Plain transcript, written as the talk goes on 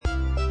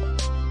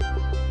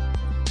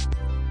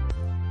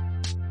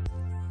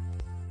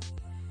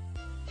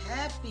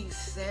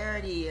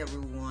Saturday,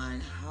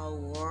 everyone. How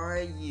are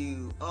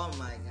you? Oh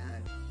my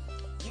God.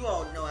 You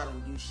all know I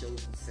don't do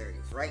shows on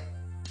Saturdays, right?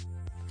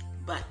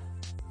 But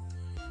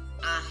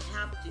I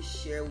have to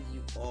share with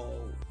you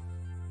all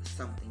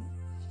something.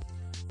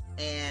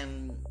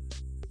 And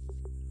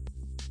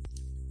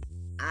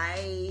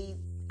I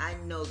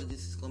know that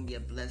this is going to be a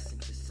blessing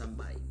to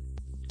somebody.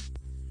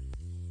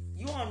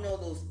 You all know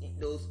those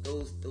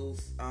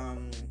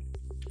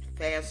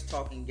fast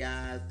talking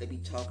guys that be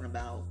talking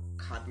about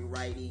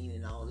copywriting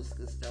and all this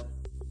good stuff.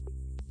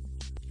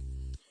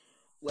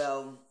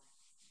 Well,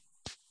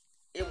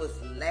 it was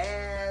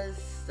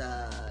last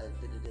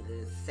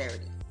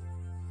Saturday.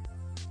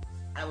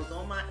 I was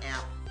on my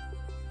app,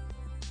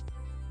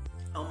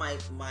 on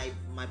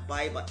my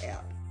Bible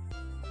app,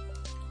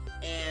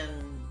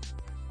 and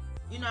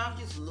I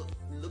just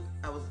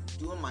I was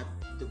doing my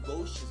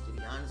devotions, to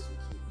be honest with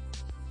you,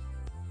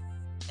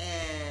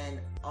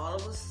 and all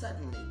of a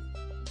sudden,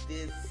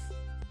 this,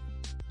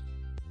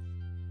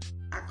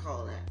 I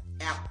call that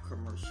app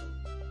commercial,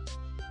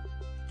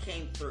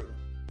 came through.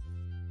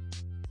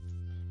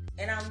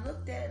 And I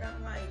looked at it,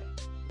 I'm like,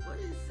 what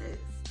is this?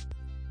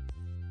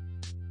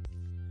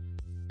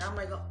 I'm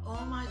like,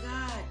 oh my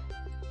God,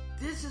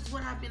 this is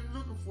what I've been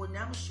looking for.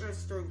 Now I'm going to share a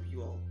story with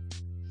you all.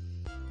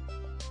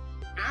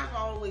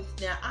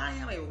 I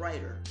am a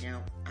writer.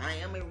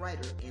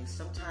 And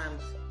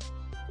sometimes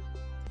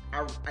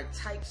I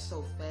type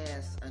so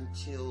fast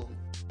until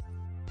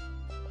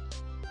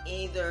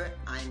either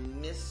I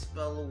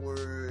misspell a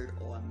word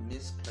or I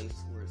misplace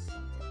a word or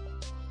something.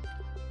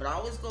 But I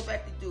always go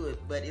back to do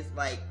it. But it's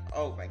like,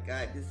 oh my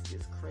God, this is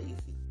just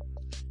crazy.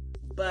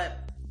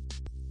 But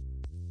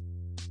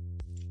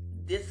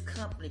this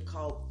company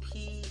called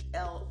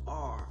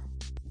PLR.me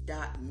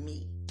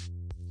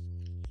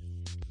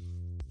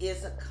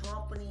is a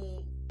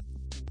company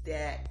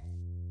that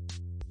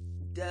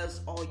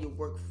does all your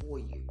work for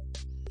you.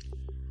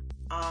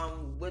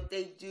 What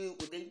they do,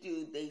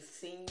 they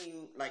send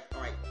you, like,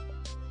 all right,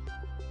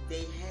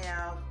 they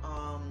have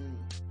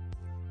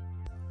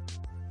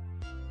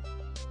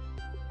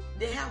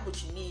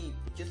what you need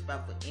just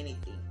about for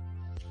anything.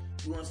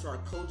 You want to start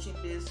a coaching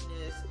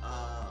business,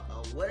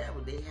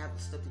 whatever, they have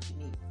the stuff that you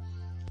need.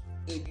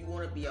 If you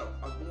want to you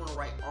want to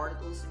write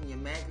articles in your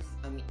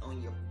magazine,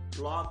 on your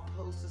blog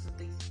posts and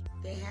things,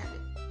 they have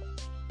it.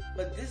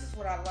 But this is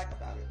what I like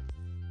about it.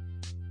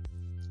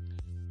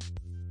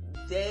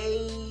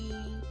 They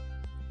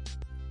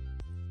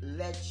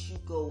let you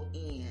go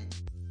in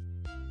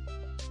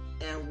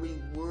and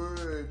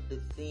reword the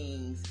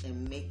things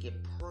and make it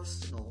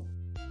personal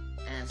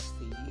as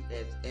for you,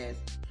 as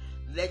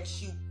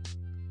let you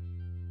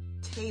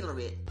tailor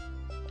it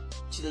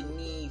to the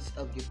needs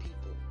of your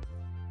people.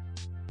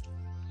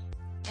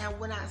 And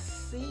when I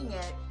seen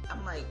it,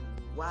 I'm like,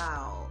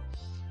 wow.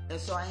 And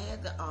so I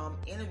had the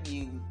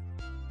interview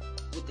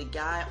with the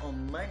guy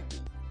on Monday.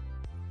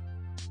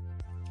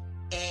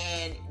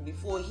 And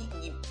before he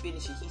can get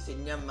finished, he said,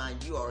 never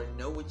mind, you already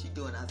know what you're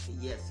doing. I said,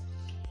 yes.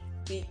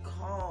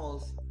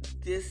 Because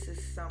this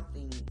is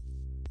something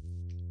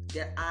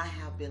that I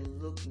have been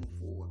looking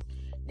for.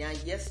 Now,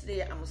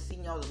 yesterday, I'm going to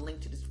send y'all the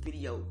link to this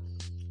video.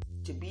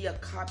 To be a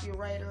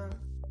copywriter,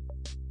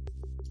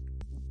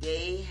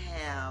 they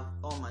have,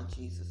 oh my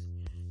Jesus.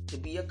 To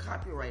be a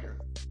copywriter,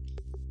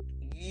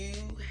 you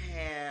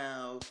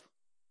have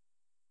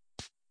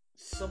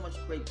so much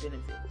great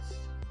benefits.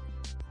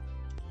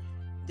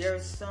 There are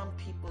some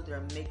people that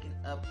are making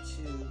up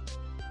to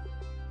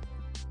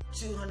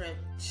 $250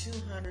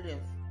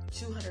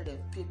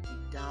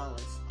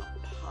 a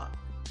pop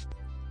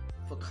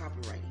for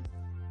copywriting.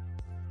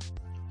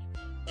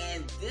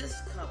 And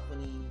this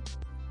company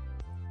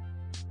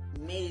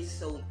made it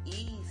so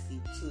easy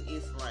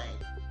it's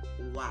like,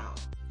 wow.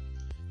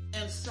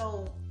 And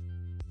so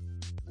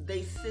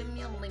they sent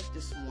me a link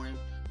this morning.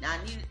 Now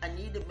I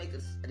need to make a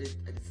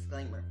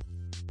disclaimer.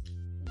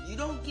 You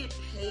don't get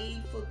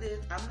paid for this.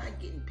 I'm not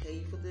getting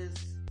paid for this,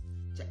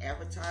 to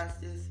advertise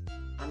this.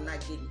 I'm not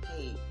getting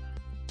paid.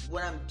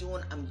 What I'm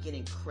doing, I'm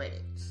getting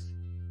credits.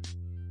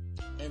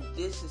 And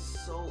this is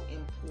so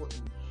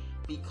important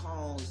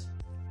because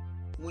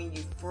when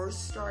you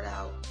first start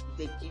out,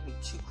 they give you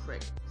 2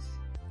 credits.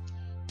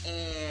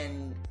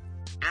 And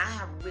I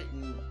have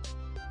written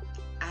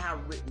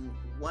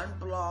 1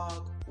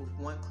 blog with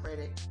 1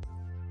 credit,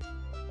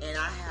 and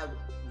I have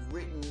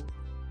written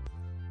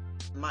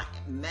my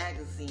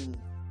magazine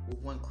with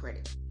 1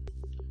 credit.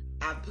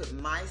 I put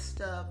my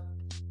stuff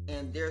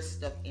and their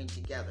stuff in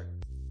together.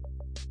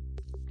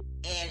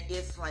 And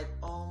it's like,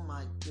 oh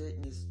my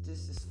goodness,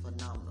 this is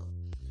phenomenal.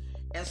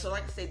 And so,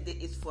 like I said,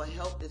 it's for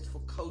help, it's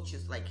for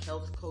coaches, like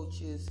health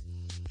coaches.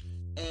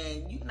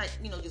 And you can, like,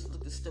 just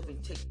look at stuff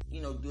and take,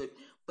 do it.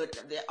 But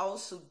they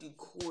also do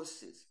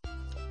courses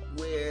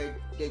where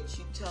that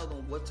you tell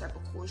them what type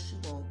of course you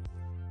want.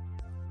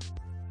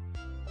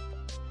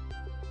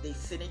 They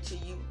send it to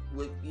you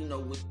with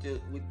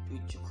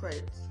your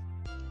credits,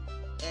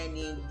 and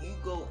then you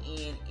go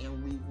in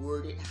and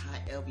reword it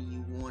however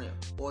you want it,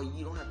 or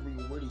you don't have to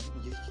reword it. You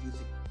can just use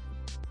it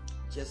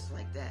just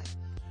like that.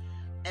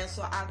 And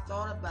so I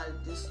thought about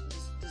it. This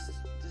is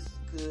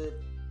good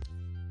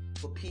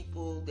for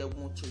people that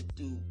want to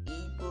do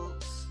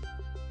ebooks,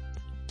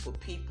 for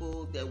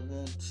people that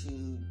want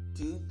to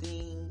do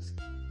things.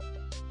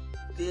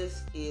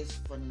 This is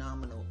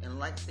phenomenal. And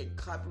like I said,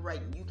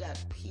 copyright, you got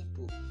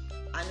people.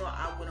 I know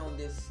I went on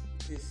this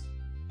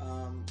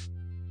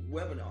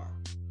webinar,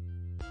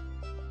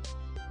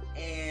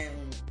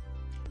 and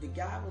the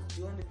guy was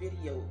doing the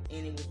video,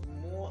 and it was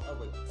more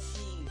of a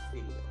tease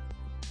video.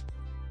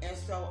 And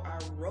so I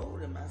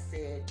wrote him, I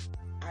said,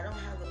 I don't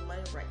have the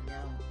money right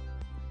now,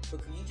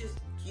 but can you just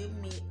give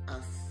me a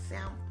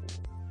sample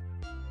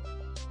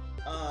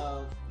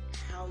of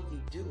how you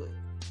do it?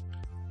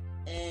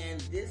 And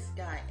this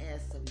guy,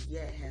 as of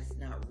yet, has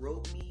not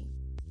wrote me,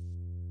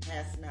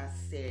 has not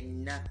said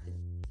nothing.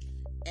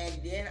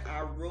 And then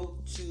I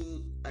wrote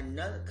to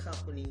another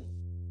company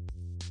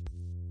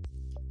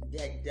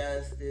that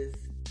does this,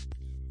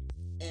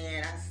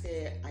 and I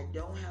said, I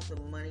don't have the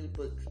money,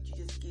 but could you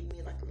just give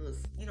me like a little,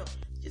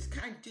 just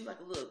kind of do like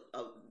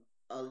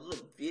a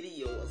little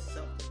video or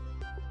something.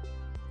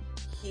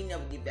 He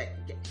never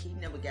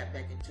got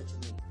back in touch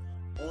with me.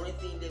 Only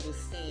thing they were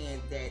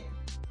saying that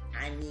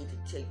I need to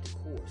take the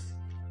course.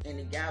 And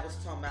the guy was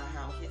talking about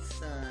how his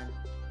son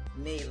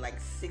made like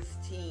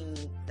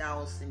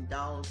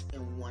 $16,000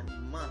 in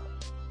 1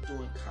 month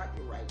doing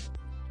copywriting.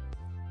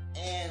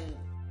 And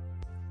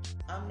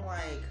I'm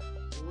like,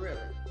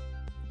 really?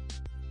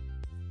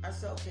 I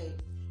said, okay,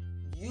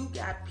 you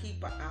got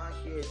people out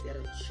here that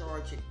are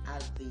charging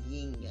out of the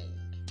yin yang.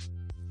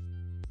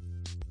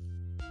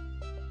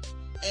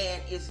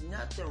 And it's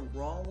nothing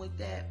wrong with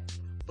that.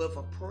 But if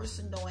a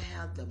person don't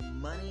have the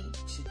money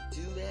to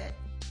do that,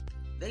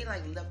 they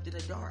like left in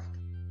the dark.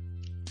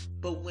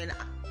 But when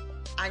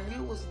I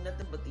knew it was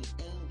nothing but the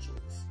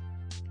angels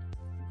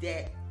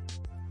that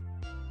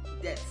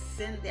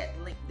send that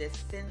link, that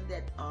send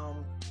that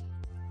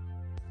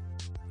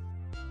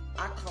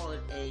I call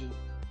it a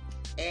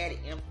ad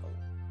info.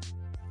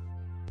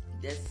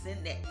 That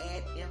send that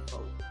ad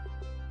info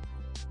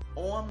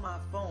on my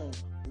phone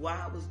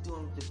while I was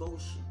doing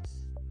devotions.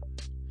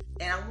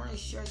 And I want to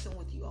share something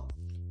with you all.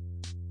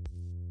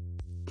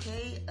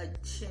 Pay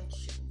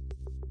attention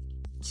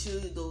to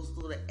those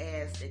little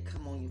ads that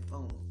come on your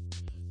phone.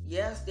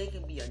 Yes, they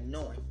can be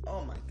annoying.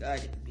 Oh my God,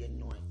 they can be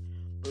annoying.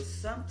 But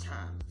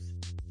sometimes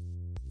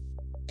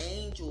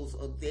angels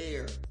are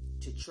there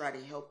to try to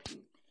help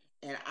you.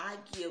 And I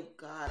give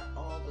God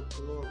all the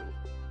glory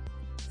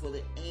for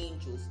the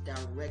angels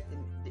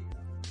directing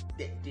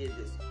that did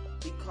this,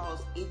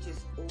 because it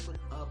just opened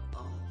up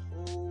a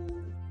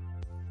whole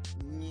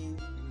new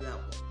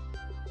level.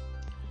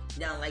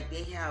 Now, like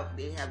they have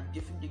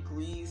different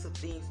degrees of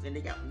things. And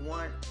they got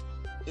one,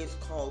 it's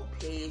called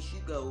Pay As You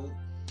Go,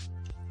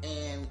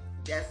 and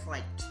that's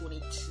like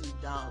 $22.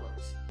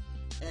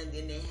 And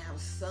then they have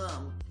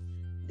some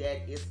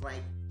that is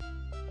like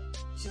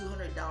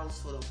 $200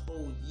 for the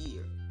whole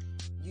year.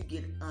 You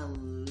get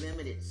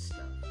unlimited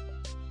stuff.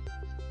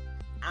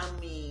 I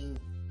mean,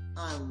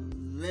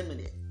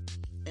 unlimited.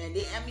 And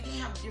they have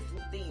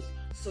different things.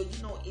 So if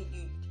you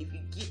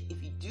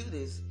do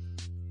this,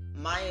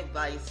 my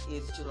advice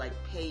is to like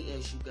pay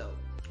as you go,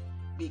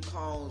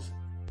 because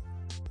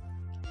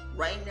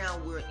right now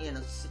we're in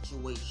a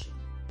situation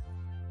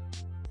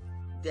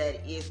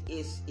that is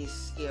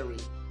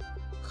scary.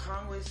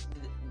 Congress,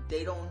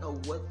 they don't know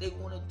what they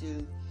want to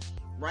do.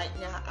 Right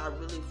now, I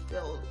really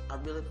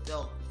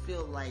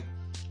feel like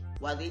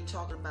while they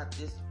talking about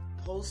this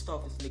post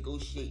office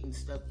negotiating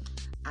stuff,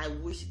 I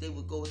wish they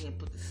would go ahead and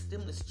put the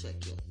stimulus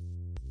check in.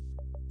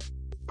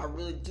 I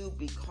really do,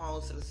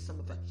 because of some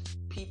of the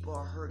people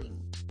are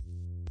hurting.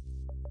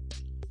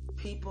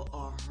 People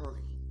are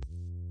hurting.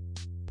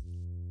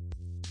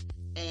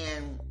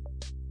 And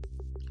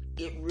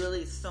it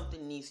really,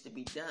 something needs to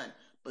be done.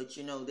 But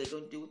they're going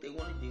to do what they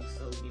want to do,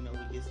 so we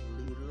just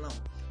leave it alone.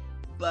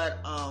 But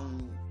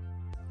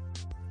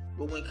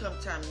when it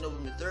comes time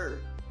November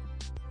 3rd,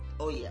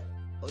 oh yeah.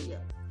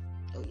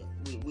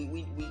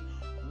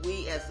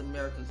 We as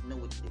Americans know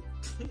what to do.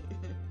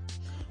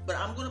 But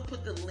I'm going to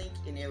put the link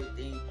in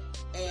everything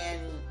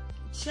and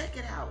check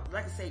it out.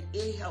 Like I say,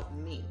 it helped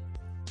me.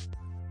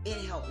 It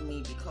helped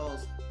me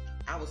because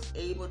I was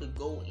able to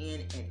go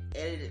in and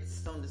edit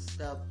some of the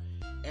stuff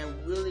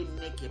and really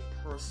make it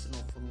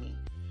personal for me.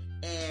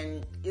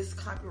 And it's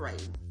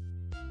copywriting.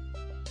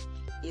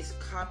 It's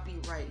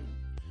copywriting.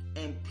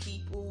 And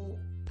people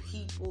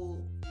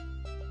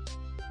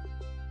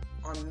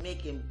are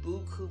making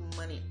buku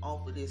money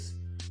off of this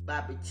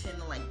by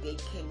pretending like they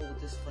came up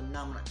with this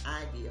phenomenal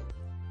idea,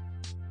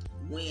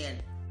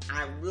 when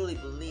I really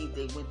believe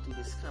they went through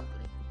this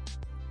company.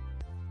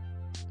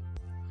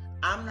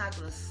 I'm not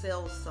going to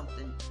sell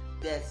something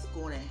that's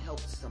going to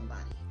help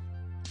somebody.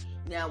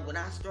 Now, when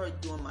I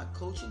started doing my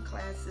coaching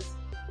classes,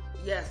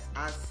 yes,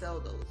 I sell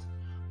those.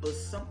 But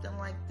something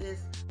like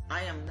this,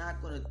 I am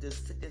not going to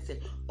just sit there and say,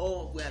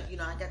 oh, well,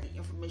 I got the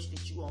information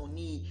that you all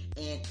need,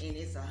 and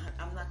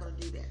I'm not going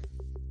to do that.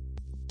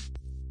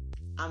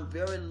 I'm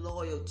very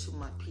loyal to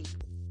my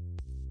people.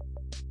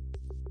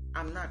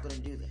 I'm not going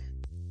to do that.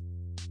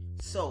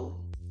 So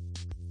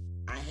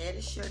I had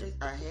to share this.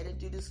 I had to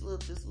do this little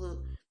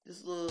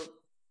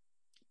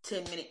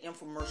 10-minute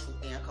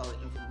infomercial thing. I call it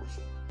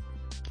infomercial.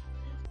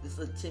 This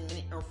little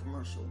 10-minute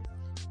infomercial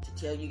to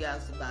tell you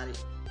guys about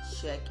it.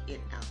 Check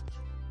it out.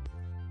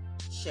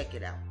 Check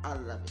it out. I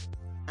love it.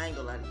 I ain't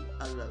gonna lie to you.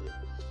 I love it.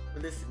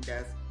 But listen,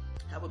 guys,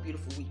 have a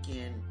beautiful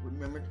weekend.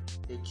 Remember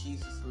that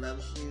Jesus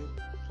loves you.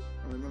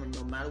 And remember,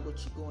 no matter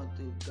what you're going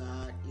through,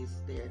 God is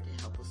there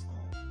to help us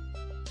all.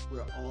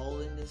 We're all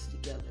in this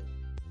together.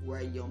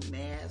 Wear your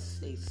mask,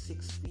 stay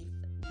 6 feet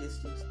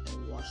distance,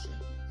 and wash your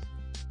hands.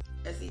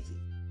 That's easy.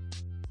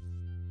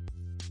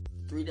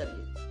 3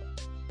 W's.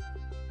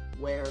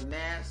 Wear a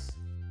mask,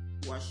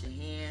 wash your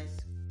hands,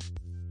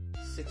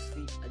 6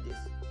 feet a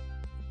distance.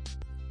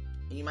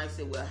 And you might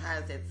say, well, how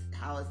is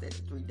that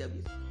 3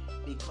 W's?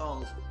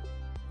 Because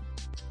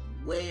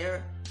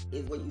wear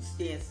is when you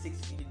stand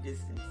 6 feet of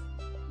distance.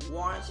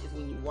 Wash is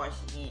when you wash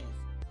your hands.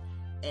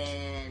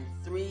 And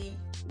 3,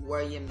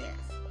 wear your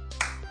mask.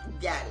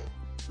 Got it.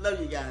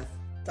 Love you guys.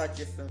 Talk to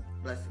you soon.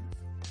 Blessings.